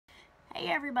Hey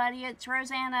everybody, it's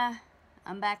Rosanna.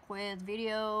 I'm back with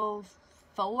video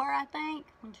 4, I think.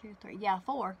 1, 2, 3. Yeah,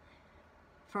 4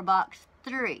 for box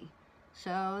 3.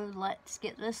 So let's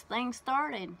get this thing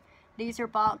started. These are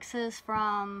boxes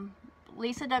from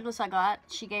Lisa Douglas I got.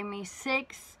 She gave me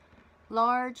 6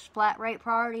 large flat rate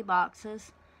priority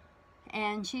boxes,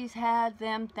 and she's had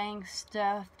them things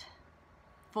stuffed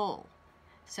full.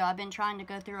 So I've been trying to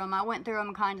go through them. I went through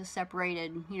them kind of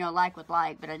separated, you know, like with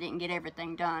like, but I didn't get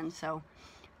everything done. So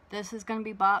this is going to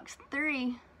be box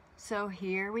 3. So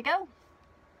here we go.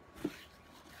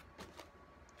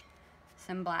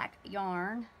 Some black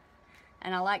yarn.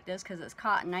 And I like this because it's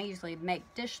cotton. I usually make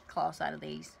dishcloths out of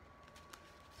these.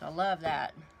 So I love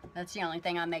that. That's the only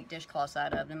thing I make dishcloths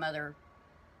out of. Them other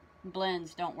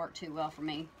blends don't work too well for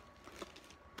me.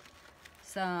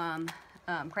 Some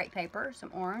crepe paper, some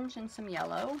orange and some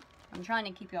yellow. I'm trying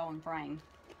to keep y'all in frame.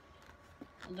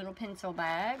 A little pencil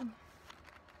bag.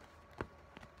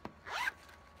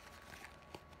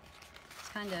 It's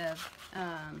kind of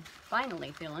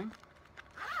vinyl-y feeling.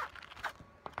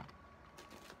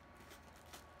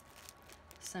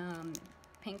 Some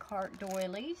pink heart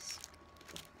doilies.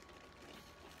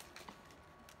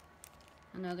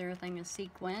 Another thing of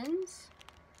sequins.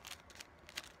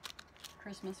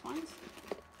 Christmas ones.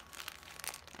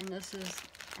 And this is,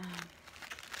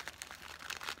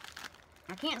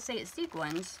 I can't say it's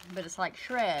sequins, but it's like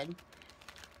shred.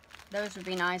 Those would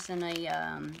be nice in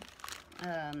a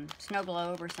snow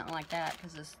globe or something like that,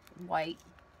 because it's white.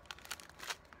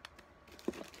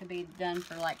 Could be done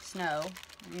for like snow,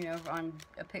 you know, on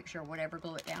a picture or whatever,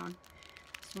 glue it down.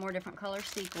 Some more different color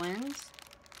sequins.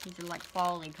 These are like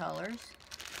fall-y colors.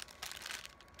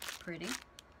 Pretty.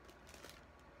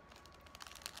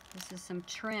 This is some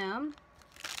trim.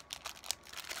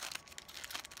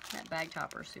 That bag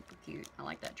topper is super cute. I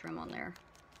like that trim on there.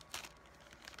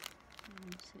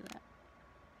 See that?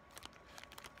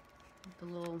 With the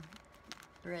little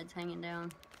threads hanging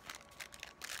down.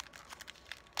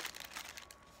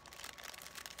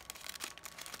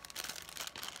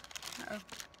 Uh-oh.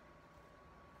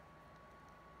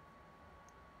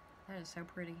 That is so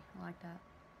pretty. I like that.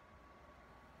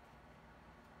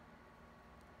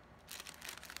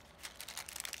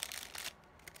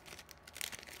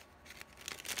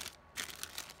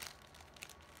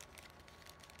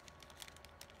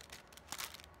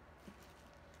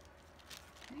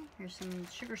 Here's some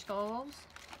sugar skulls.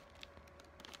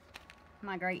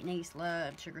 My great niece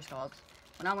loved sugar skulls.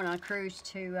 When I went on a cruise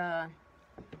to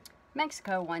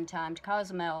Mexico one time to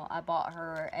Cozumel, I bought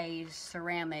her a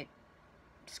ceramic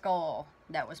skull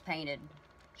that was painted,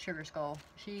 sugar skull.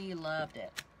 She loved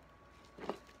it.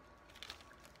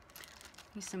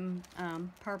 Here's some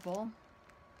purple,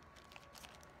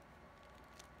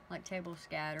 like table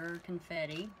scatter,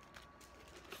 confetti.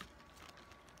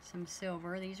 Some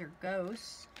silver. These are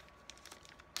ghosts.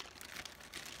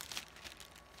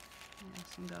 Yeah,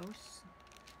 some ghosts.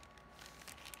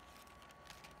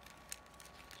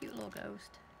 Cute little ghost.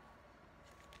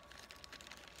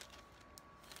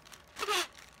 Let's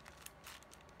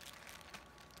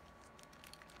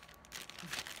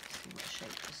see what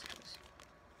shape this is.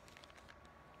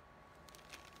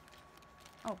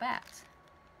 Oh, bats.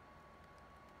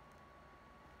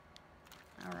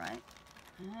 Alright.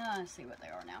 Let's see what they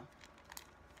are now.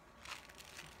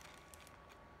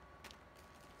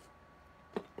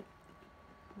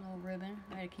 Little ribbon.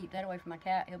 I gotta keep that away from my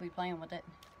cat. He'll be playing with it.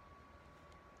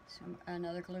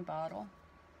 Another glue bottle.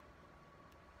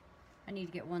 I need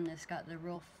to get one that's got the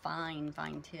real fine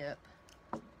tip.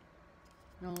 And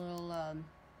a little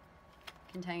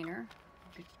container.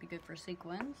 Could be good for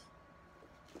sequins.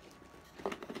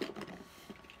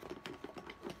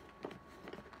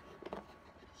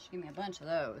 She gave me a bunch of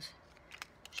those.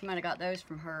 She might have got those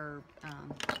from her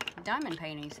diamond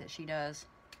paintings that she does.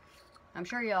 I'm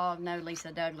sure y'all know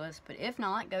Lisa Douglas, but if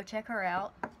not, go check her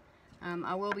out.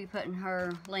 I will be putting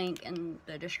her link in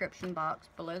the description box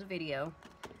below the video.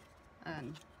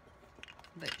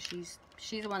 But she's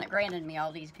the one that granted me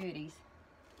all these goodies.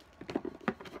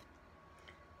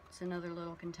 It's another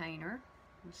little container,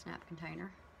 a snap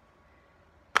container.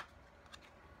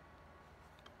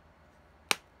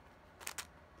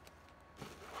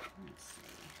 Let's see.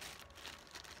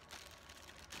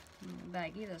 A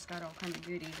baggie that's got all kinds of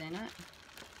goodies in it.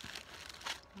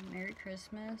 Merry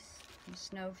Christmas. Some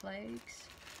snowflakes.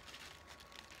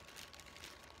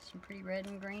 Some pretty red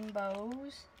and green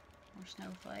bows. More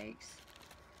snowflakes.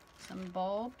 Some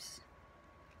bulbs.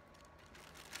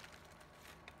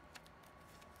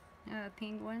 A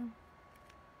penguin.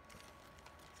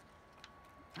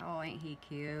 Oh, ain't he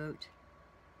cute?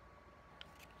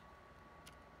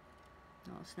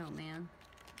 Little snowman.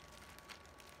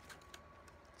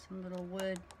 Some little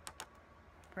wood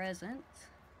presents.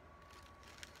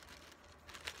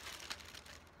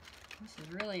 This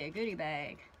is really a goodie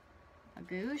bag. A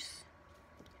goose.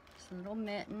 Some little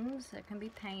mittens that can be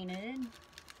painted.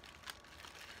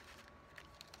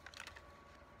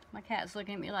 My cat's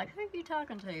looking at me like, who are you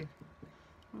talking to?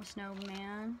 Little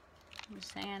snowman, with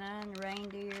Santa and the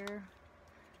reindeer.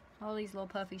 All these little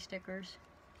puffy stickers.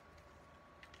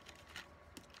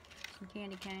 Some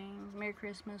candy canes. Merry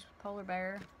Christmas, polar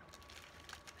bear.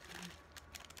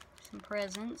 Some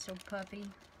presents, so puppy.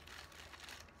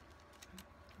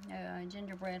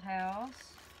 Gingerbread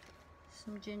house.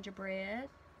 Some gingerbread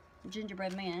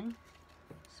men.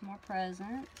 Some more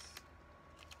presents.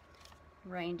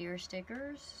 Reindeer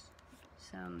stickers.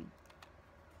 Some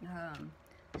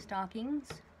stockings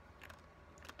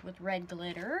with red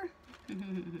glitter.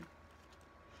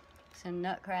 Some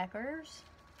nutcrackers.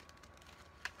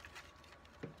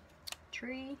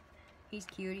 Tree. He's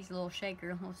cute. He's a little shaker,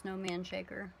 little snowman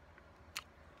shaker.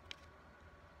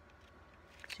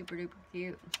 Super duper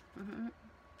cute. And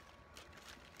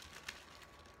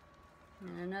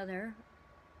another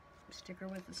sticker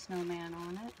with a snowman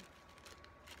on it.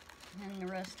 And the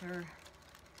rest are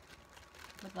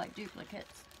look like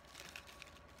duplicates.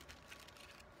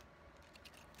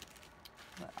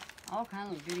 But all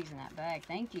kinds of goodies in that bag.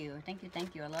 Thank you. Thank you,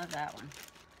 thank you. I love that one.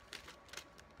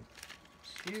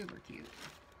 Super cute.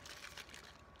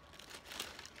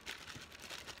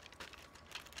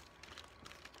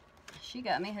 She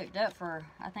got me hooked up for,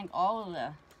 I think, all of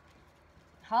the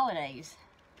holidays.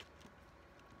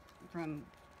 From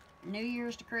New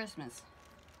Year's to Christmas.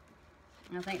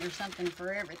 And I think there's something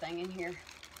for everything in here.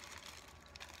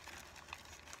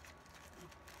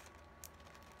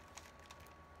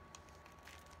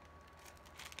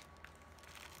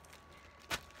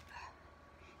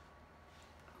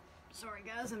 Sorry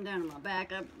guys, I'm down on my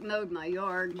back. I mowed my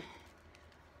yard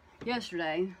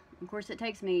yesterday. Of course it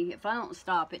takes me, if I don't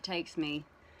stop, it takes me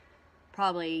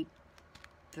probably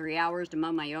 3 hours to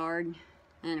mow my yard.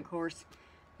 And of course,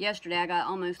 yesterday I got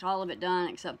almost all of it done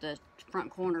except the front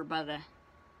corner by the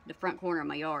front corner of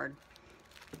my yard,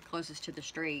 closest to the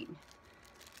street.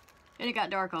 And it got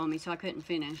dark on me, so I couldn't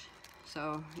finish.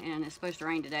 So, and it's supposed to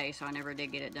rain today, so I never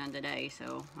did get it done today.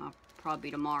 So I'll probably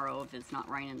be tomorrow if it's not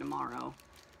raining tomorrow.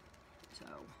 So,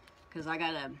 because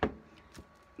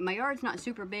my yard's not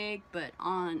super big, but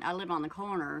I live on the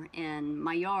corner, and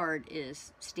my yard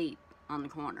is steep on the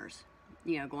corners,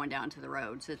 you know, going down to the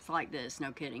road. So it's like this,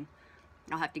 no kidding.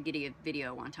 I'll have to get a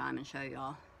video one time and show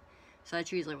y'all. So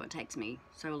that's usually what takes me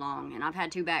so long. And I've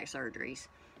had 2 back surgeries,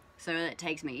 so that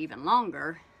takes me even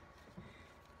longer.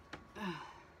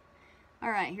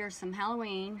 Alright, here's some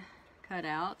Halloween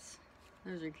cutouts.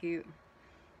 Those are cute.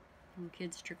 And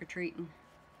kids trick-or-treating.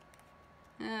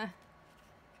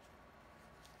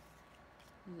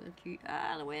 Those are cute.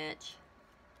 Ah, the witch.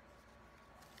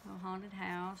 Little haunted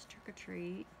house,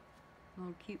 trick-or-treat.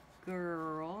 Little cute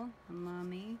girl, a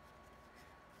mummy.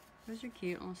 Those are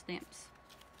cute little stamps.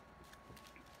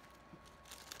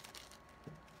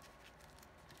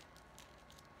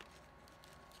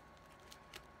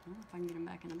 Well, if I can get them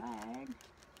back in the bag,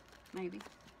 maybe.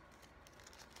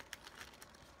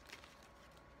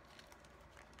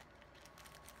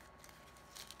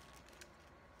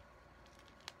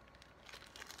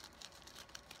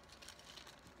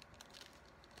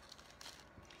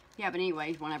 Yeah, but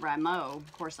anyways, whenever I mow,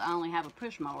 of course I only have a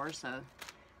push mower, so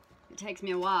it takes me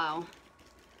a while.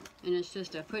 And it's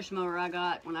just a push mower I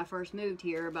got when I first moved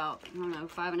here about, I don't know,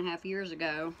 5.5 years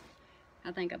ago.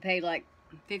 I think I paid like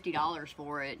 $50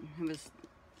 for it. It was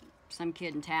some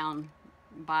kid in town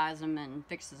buys them and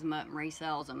fixes them up and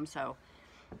resells them. So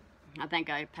I think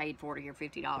I paid $40 or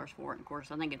 $50 for it. And of course,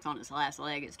 I think it's on its last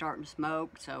leg. It's starting to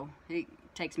smoke, so it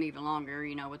takes me even longer,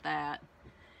 you know, with that.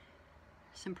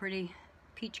 Some pretty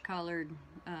peach colored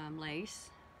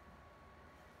lace.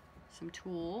 Some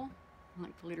tulle,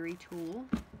 like glittery tulle.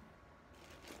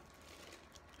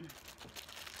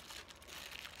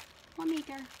 1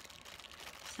 meter.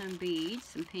 Some beads,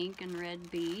 some pink and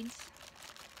red beads.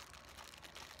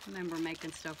 I remember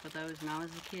making stuff with those when I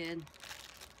was a kid.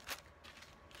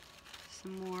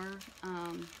 Some more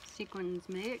sequins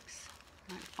mix,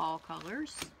 like fall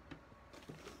colors.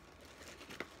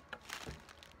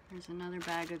 There's another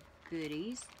bag of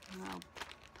goodies,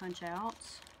 punch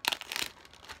outs,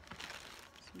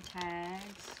 some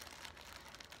tags.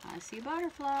 I see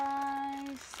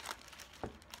butterflies.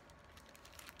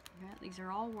 These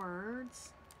are all words.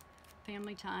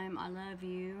 Family time, I love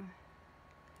you.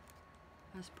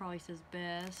 This probably says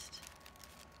best.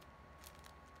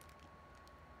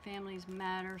 Families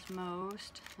matters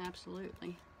most.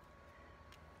 Absolutely.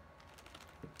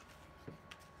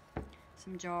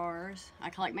 Some jars.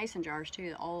 I collect mason jars too,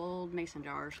 the old mason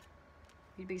jars.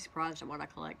 You'd be surprised at what I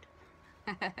collect.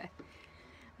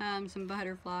 Some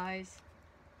butterflies.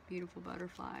 Beautiful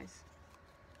butterflies.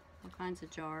 All kinds of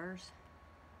jars.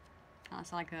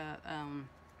 It's like a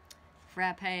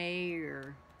frappe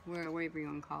or whatever you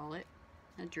want to call it.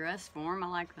 A dress form, I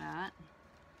like that.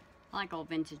 I like old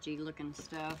vintagey looking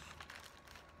stuff.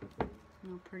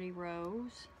 Little pretty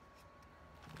rose.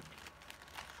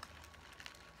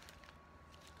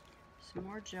 Some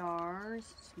more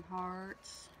jars, some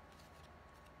hearts,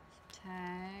 some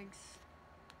tags.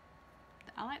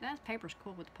 I like that paper's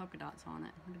cool with the polka dots on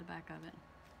it. Look at the back of it.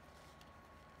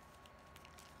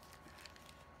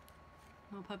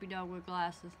 Little puppy dog with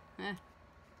glasses.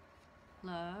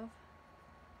 Love.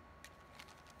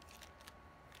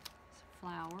 Some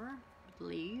flower with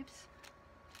leaves.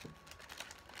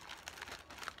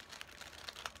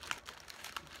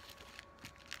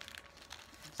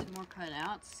 Some more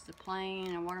cutouts. The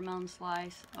plain, a watermelon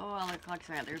slice. Oh, like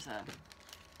I said, there's a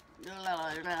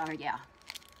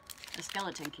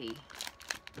skeleton key.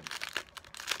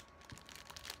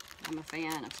 I'm a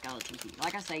fan of skeleton key.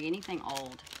 Like I say, anything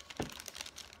old.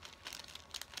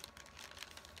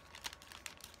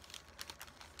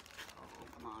 Oh,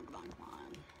 come on, come on, come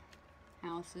on.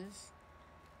 Houses,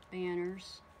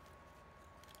 banners,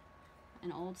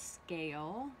 an old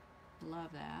scale.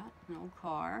 Love that. An old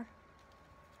car.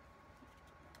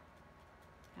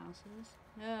 Houses.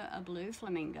 A blue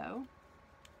flamingo.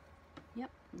 Yep,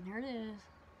 and here it is.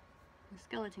 The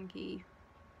skeleton key.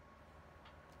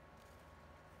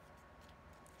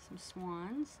 Some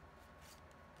swans.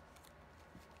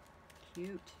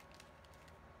 Cute.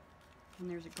 And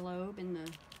there's a globe in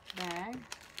the bag.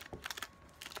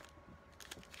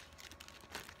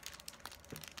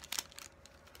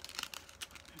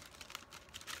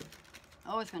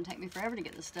 Oh, it's going to take me forever to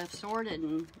get this stuff sorted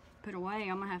and put away.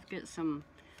 I'm going to have to get some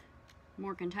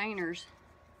more containers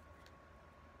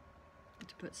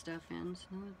to put stuff in. So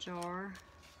another jar.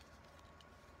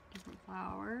 Different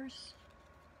flowers.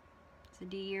 It's a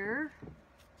deer.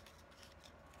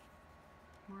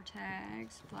 More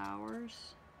tags,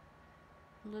 flowers.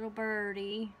 A little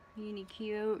birdie. Uni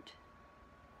cute.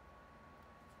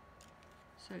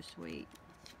 So sweet.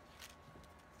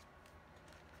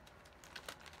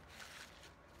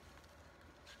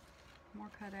 More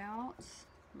cutouts,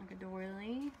 like a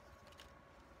doily.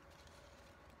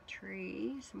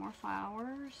 Tree, some more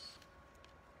flowers.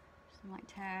 Some like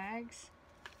tags.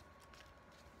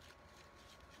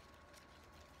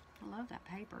 I love that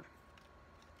paper.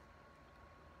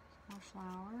 Some more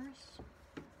flowers.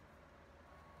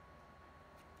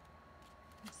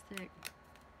 It's thick.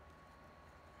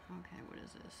 Okay, what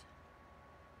is this?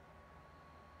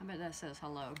 I bet that says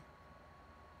hello.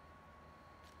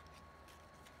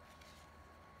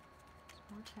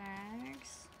 More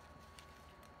tags.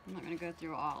 I'm not going to go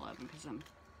through all of them because I'm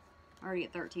already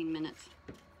at 13 minutes.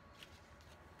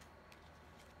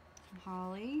 Some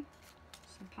holly,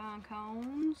 some pine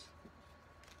cones,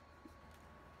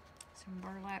 some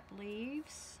burlap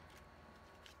leaves,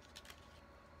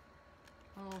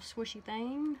 a little swishy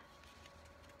thing,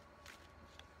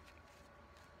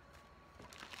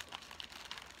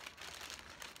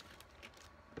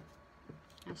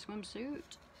 a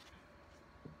swimsuit.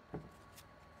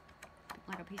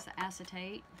 Like a piece of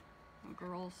acetate.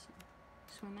 Girls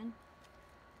swimming.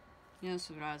 You know, this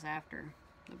is what I was after.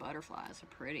 The butterflies are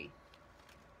pretty.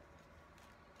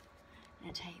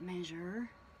 And a tape measure.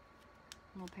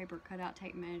 A little paper cutout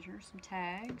tape measure. Some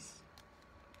tags.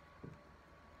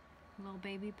 A little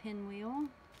baby pinwheel.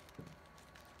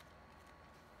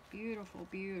 Beautiful,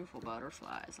 beautiful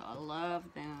butterflies. I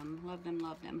love them. Love them,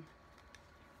 love them.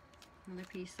 Another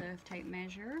piece of tape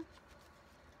measure.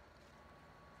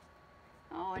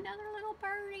 Oh, another little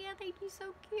birdie. I think he's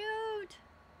so cute.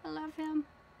 I love him.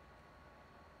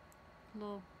 A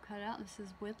little cutout. This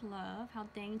is with love. How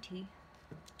dainty.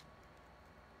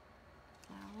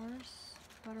 Flowers,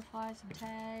 butterflies, and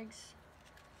tags.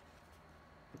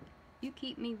 You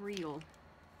keep me real.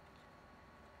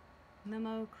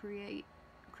 Memo, create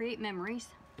memories.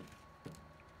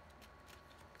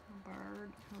 A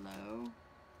bird. Hello.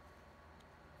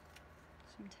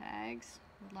 Some tags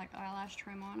with like eyelash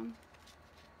trim on them.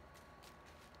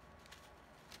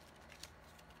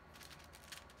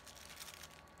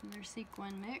 And there's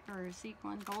sequin mix, or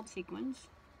sequin, gold sequins.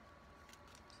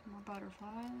 Some more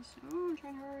butterflies. Ooh, try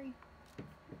to hurry.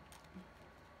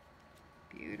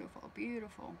 Beautiful,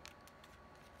 beautiful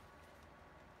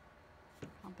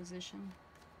composition.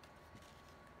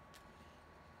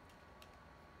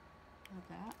 Love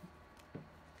that.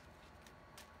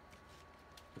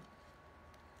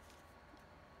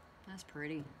 That's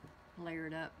pretty.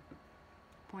 Layered up.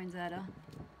 Poinsettia.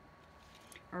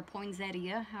 Or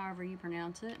poinsettia, however you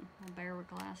pronounce it. A bear with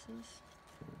glasses.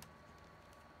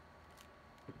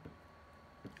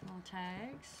 Little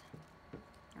tags.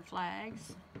 Or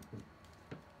flags.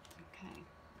 Okay.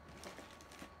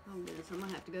 Oh goodness, I'm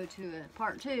gonna have to go to a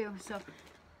part 2. So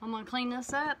I'm gonna clean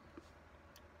this up.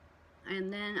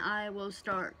 And then I will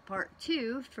start part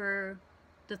 2 for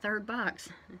the 3rd box.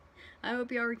 I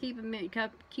hope you are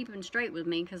keeping straight with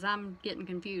me, because I'm getting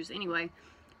confused. Anyway,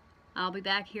 I'll be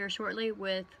back here shortly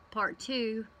with part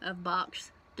 2 of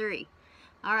box 3.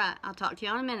 Alright, I'll talk to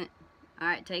you in a minute.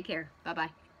 Alright, take care. Bye-bye.